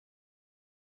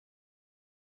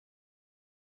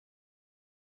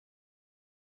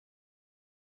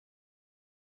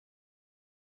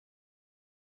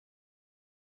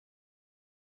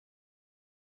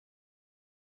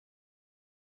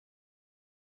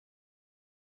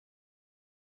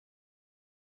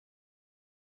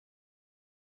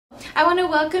I want to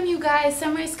welcome you guys.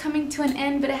 Summer is coming to an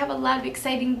end, but I have a lot of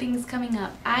exciting things coming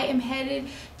up. I am headed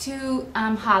to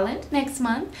Holland next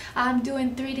month. I'm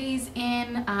doing 3 days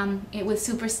in it with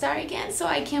Superstar again, so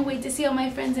I can't wait to see all my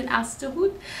friends in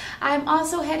Amsterdam. I'm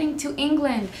also heading to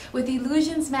England with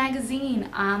Illusions magazine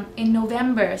in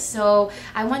November, so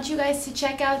I want you guys to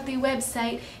check out the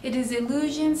website. It is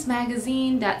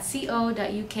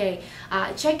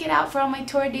illusionsmagazine.co.uk. Check it out for all my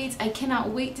tour dates. I cannot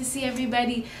wait to see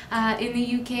everybody in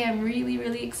the UK. I'm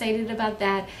really excited about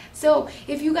that. So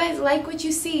if you guys like what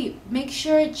you see, make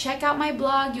sure to check out my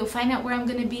blog. You'll find out where I'm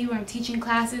going to be, where I'm teaching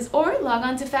classes, or log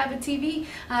on to FABATv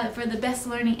for the best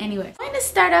learning anywhere. I'm going to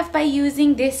start off by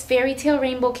using this fairy tale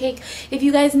rainbow cake. If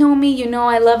you guys know me, you know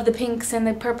I love the pinks and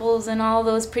the purples and all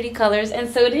those pretty colors, and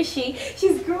so does she.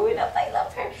 She's growing up. I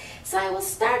love her. So I will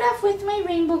start off with my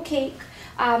rainbow cake.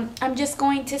 I'm just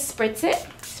going to spritz it.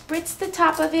 Spritz the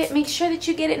top of it. Make sure that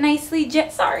you get it nicely,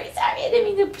 sorry, I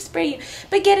didn't mean to spray you.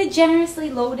 But get it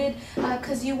generously loaded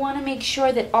because you want to make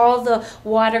sure that all the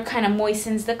water kind of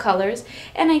moistens the colors.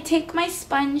 And I take my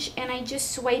sponge and I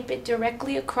just swipe it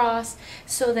directly across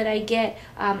so that I get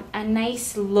a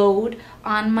nice load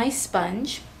on my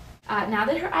sponge. Now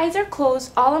that her eyes are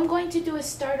closed, all I'm going to do is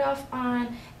start off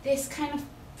on this kind of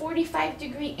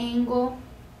 45-degree angle.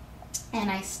 And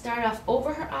I start off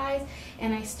over her eyes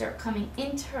and I start coming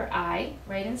into her eye,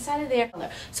 right inside of there.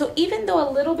 So even though a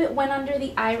little bit went under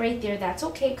the eye right there, that's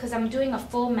okay because I'm doing a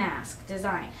full mask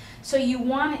design. So you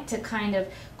want it to kind of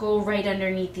go right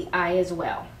underneath the eye as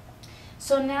well.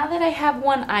 So now that I have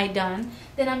one eye done,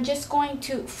 then I'm just going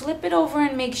to flip it over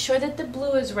and make sure that the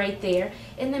blue is right there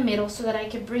in the middle so that I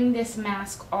can bring this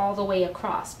mask all the way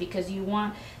across because you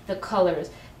want the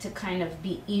colors to kind of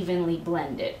be evenly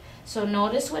blended. So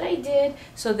notice what I did.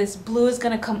 So this blue is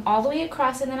going to come all the way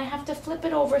across and then I have to flip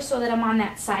it over so that I'm on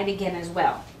that side again as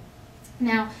well.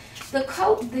 Now the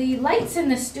lights in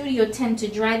the studio tend to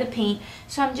dry the paint,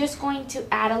 so I'm just going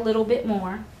to add a little bit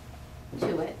more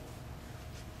to it.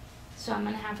 So I'm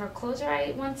going to have her close her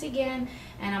eye once again,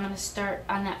 and I'm going to start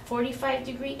on that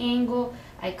 45-degree angle.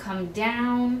 I come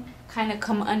down, kind of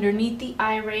come underneath the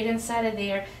eye right inside of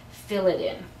there, fill it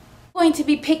in. I'm going to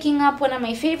be picking up one of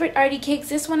my favorite arty cakes.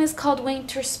 This one is called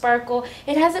Winter Sparkle.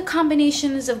 It has a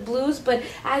combination of blues, but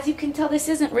as you can tell, this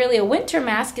isn't really a winter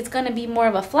mask. It's going to be more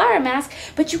of a flower mask,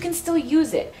 but you can still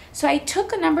use it. So I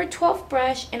took a number 12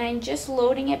 brush and I'm just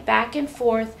loading it back and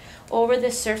forth over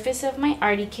the surface of my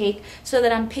arty cake so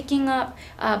that I'm picking up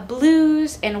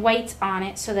blues and whites on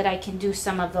it so that I can do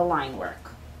some of the line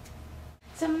work.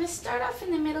 So I'm going to start off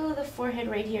in the middle of the forehead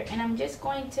right here, and I'm just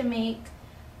going to make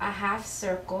a half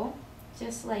circle,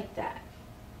 just like that.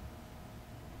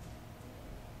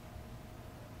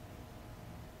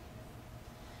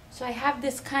 So I have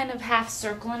this kind of half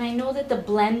circle, and I know that the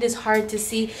blend is hard to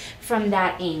see from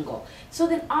that angle. So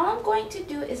then all I'm going to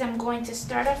do is I'm going to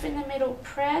start off in the middle,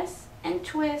 press and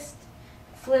twist,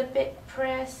 flip it,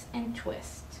 press and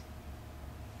twist.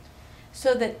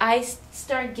 So that I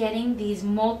start getting these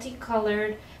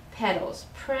multicolored petals.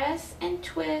 Press and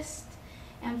twist,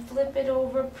 and flip it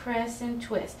over, press and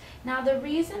twist. Now the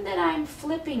reason that I'm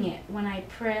flipping it when I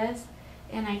press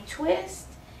and I twist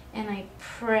and I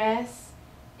press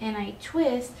and I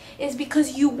twist is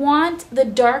because you want the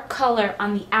dark color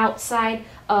on the outside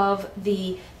of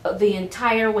the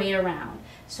entire way around.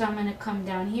 So I'm going to come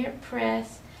down here,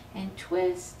 press and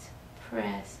twist,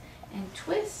 press and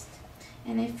twist.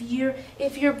 And if your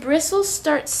bristles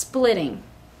start splitting,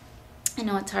 I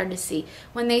know it's hard to see.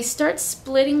 When they start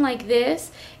splitting like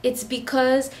this, it's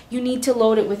because you need to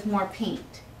load it with more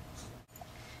paint.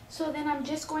 So then I'm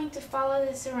just going to follow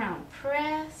this around.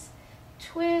 Press,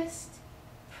 twist,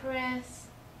 press,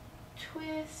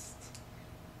 twist,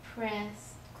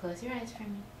 press. Close your eyes for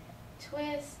me.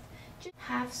 Twist. Just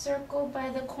half circle by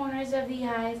the corners of the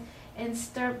eyes and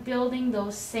start building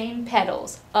those same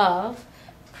petals of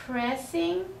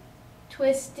pressing,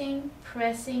 twisting,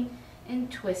 pressing,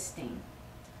 and twisting,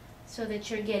 so that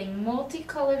you're getting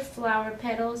multicolored flower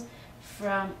petals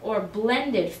from, or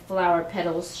blended flower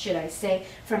petals, should I say,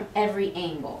 from every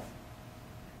angle.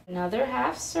 Another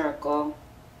half circle,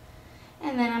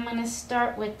 and then I'm going to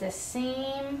start with the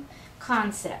same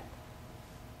concept.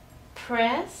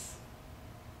 Press,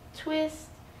 twist,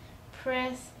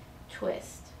 press,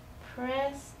 twist,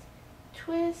 press,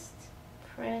 twist,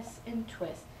 press, and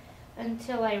twist,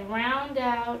 until I round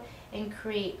out and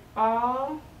create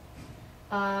all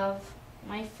of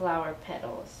my flower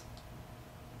petals.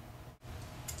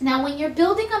 Now when you're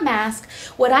building a mask,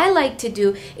 what I like to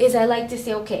do is I like to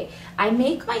say, okay, I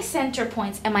make my center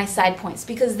points and my side points,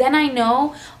 because then I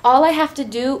know all I have to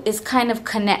do is kind of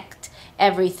connect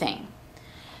everything.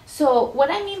 So what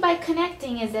I mean by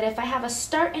connecting is that if I have a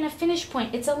start and a finish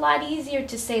point, it's a lot easier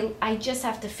to say I just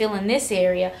have to fill in this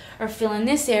area or fill in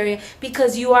this area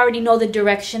because you already know the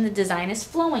direction the design is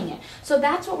flowing in. So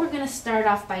that's what we're going to start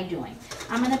off by doing.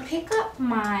 I'm going to pick up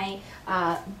my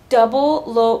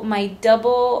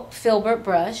double filbert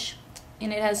brush,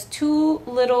 and it has two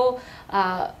little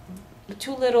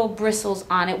bristles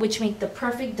on it, which make the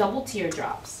perfect double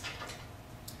teardrops.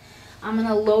 I'm going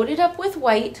to load it up with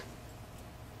white,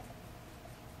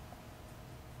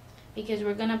 because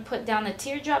we're going to put down the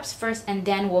teardrops first and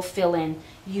then we'll fill in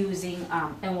using,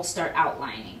 and we'll start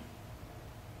outlining.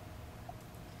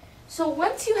 So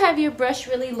once you have your brush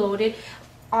really loaded,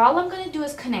 all I'm going to do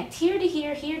is connect here to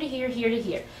here, here to here, here to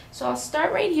here. So I'll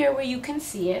start right here where you can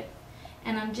see it,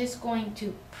 and I'm just going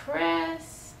to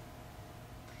press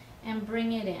and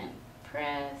bring it in.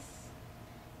 Press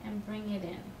and bring it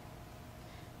in.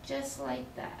 Just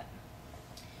like that.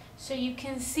 So you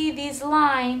can see these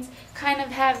lines kind of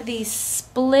have these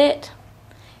split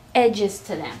edges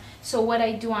to them. So what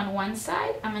I do on one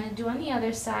side, I'm going to do on the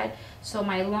other side. So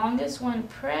my longest one,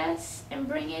 press and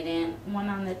bring it in, one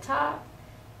on the top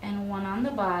and one on the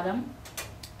bottom,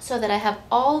 so that I have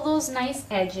all those nice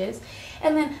edges.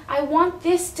 And then I want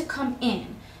this to come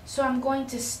in. So I'm going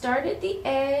to start at the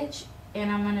edge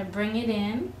and I'm going to bring it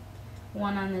in,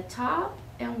 one on the top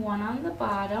and one on the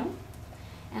bottom.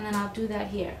 And then I'll do that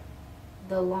here.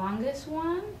 The longest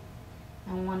one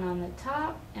and one on the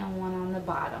top and one on the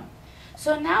bottom.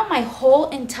 So now my whole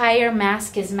entire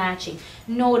mask is matching.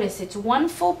 Notice it's one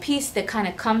full piece that kind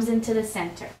of comes into the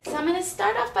center. So I'm going to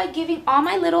start off by giving all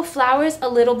my little flowers a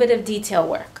little bit of detail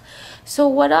work. So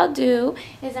what I'll do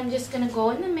is I'm just going to go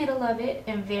in the middle of it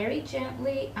and very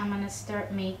gently I'm going to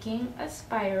start making a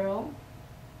spiral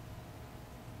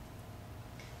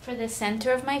for the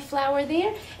center of my flower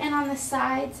there, and on the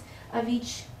sides of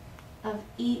each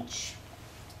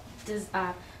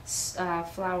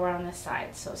flower on the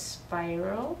side. So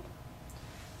spiral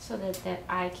so that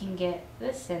I can get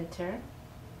the center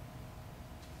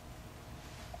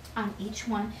on each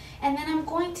one, and then I'm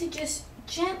going to just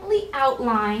gently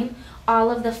outline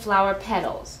all of the flower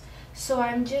petals. So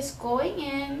I'm just going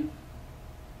in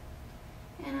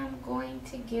and I'm going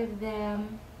to give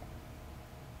them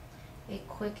a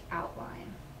quick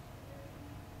outline.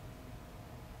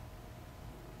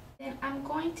 Then I'm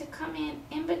going to come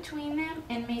in between them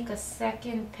and make a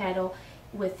second petal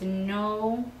with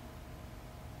no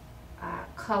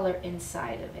color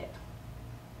inside of it.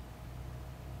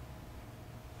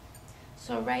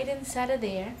 So right inside of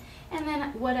there. And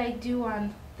then what I do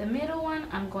on the middle one,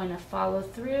 I'm going to follow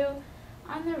through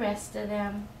on the rest of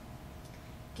them,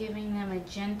 giving them a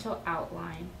gentle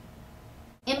outline.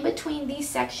 In between these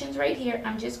sections right here,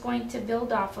 I'm just going to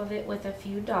build off of it with a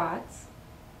few dots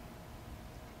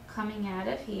coming out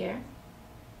of here.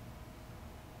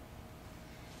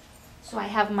 So I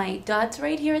have my dots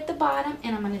right here at the bottom,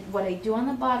 and what I do on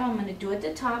the bottom, I'm going to do at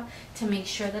the top to make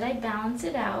sure that I balance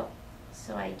it out.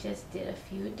 So I just did a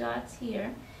few dots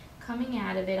here coming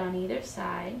out of it on either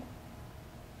side,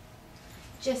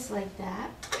 just like that.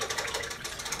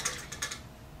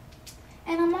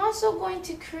 And I'm also going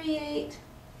to create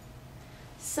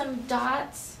some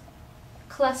dots,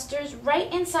 clusters,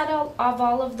 right inside of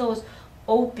all of those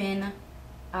open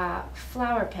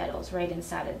flower petals right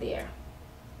inside of there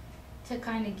to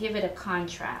kind of give it a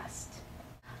contrast.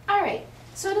 Alright,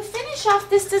 so to finish off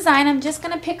this design, I'm just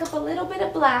going to pick up a little bit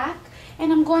of black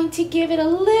and I'm going to give it a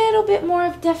little bit more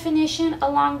of definition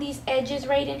along these edges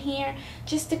right in here,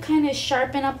 just to kind of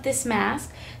sharpen up this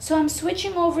mask. So I'm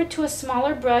switching over to a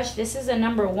smaller brush. This is a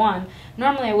number 1.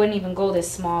 Normally I wouldn't even go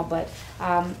this small, but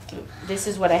this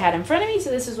is what I had in front of me,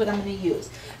 so this is what I'm going to use.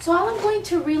 So all I'm going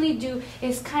to really do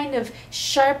is kind of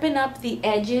sharpen up the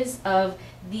edges of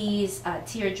these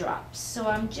teardrops. So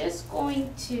I'm just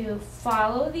going to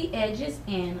follow the edges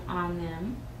in on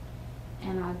them,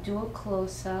 and I'll do a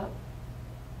close-up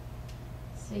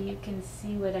so you can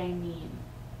see what I mean.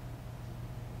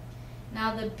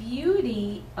 Now the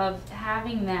beauty of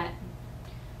having that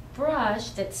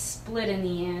brush that's split in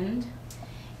the end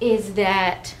is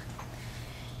that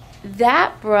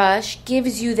that brush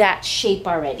gives you that shape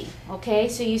already. Okay,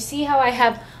 so you see how I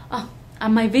have,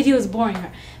 my video is boring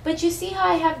her, but you see how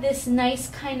I have this nice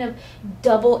kind of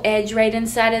double edge right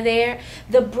inside of there?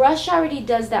 The brush already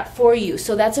does that for you,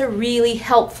 so that's a really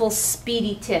helpful,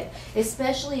 speedy tip,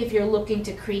 especially if you're looking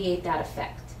to create that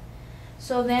effect.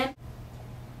 So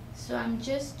I'm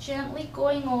just gently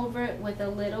going over it with a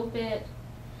little bit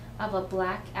of a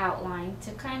black outline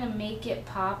to kind of make it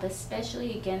pop,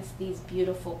 especially against these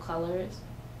beautiful colors.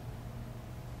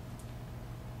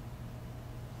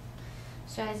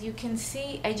 So as you can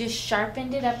see, I just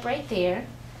sharpened it up right there.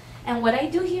 And what I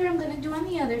do here, I'm going to do on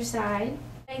the other side.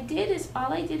 What I did is,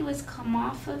 all I did was come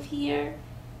off of here,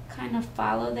 kind of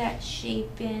follow that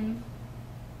shape in.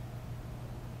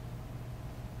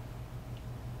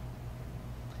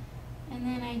 And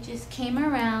then I just came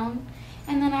around,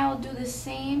 and then I will do the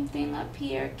same thing up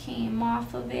here, came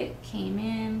off of it, came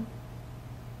in.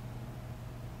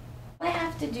 All I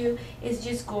have to do is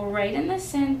just go right in the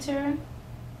center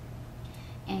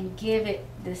and give it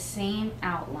the same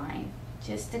outline,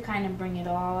 just to kind of bring it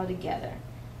all together.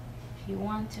 If you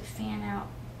want to fan out,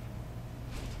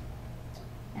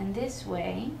 and this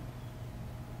way,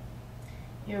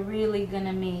 you're really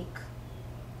gonna make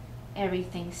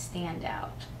everything stand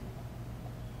out,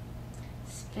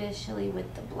 especially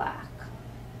with the black.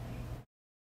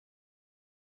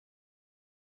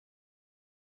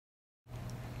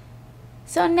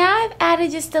 So now I've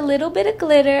added just a little bit of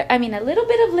glitter, a little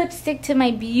bit of lipstick to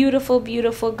my beautiful,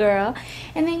 beautiful girl.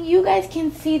 And then you guys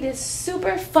can see this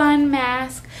super fun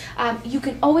mask. You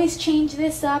can always change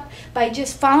this up by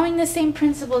just following the same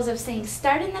principles of saying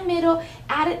start in the middle,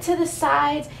 add it to the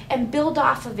sides, and build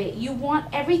off of it. You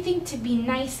want everything to be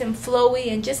nice and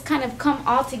flowy and just kind of come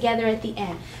all together at the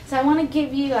end. So I want to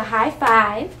give you a high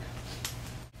five.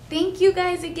 Thank you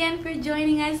guys again for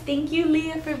joining us. Thank you,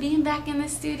 Leah, for being back in the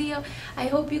studio. I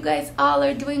hope you guys all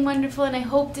are doing wonderful, and I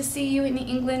hope to see you in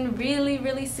England really,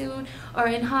 really soon, or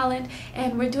in Holland.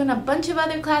 And we're doing a bunch of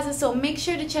other classes, so make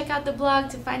sure to check out the blog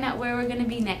to find out where we're going to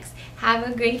be next. Have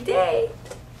a great day.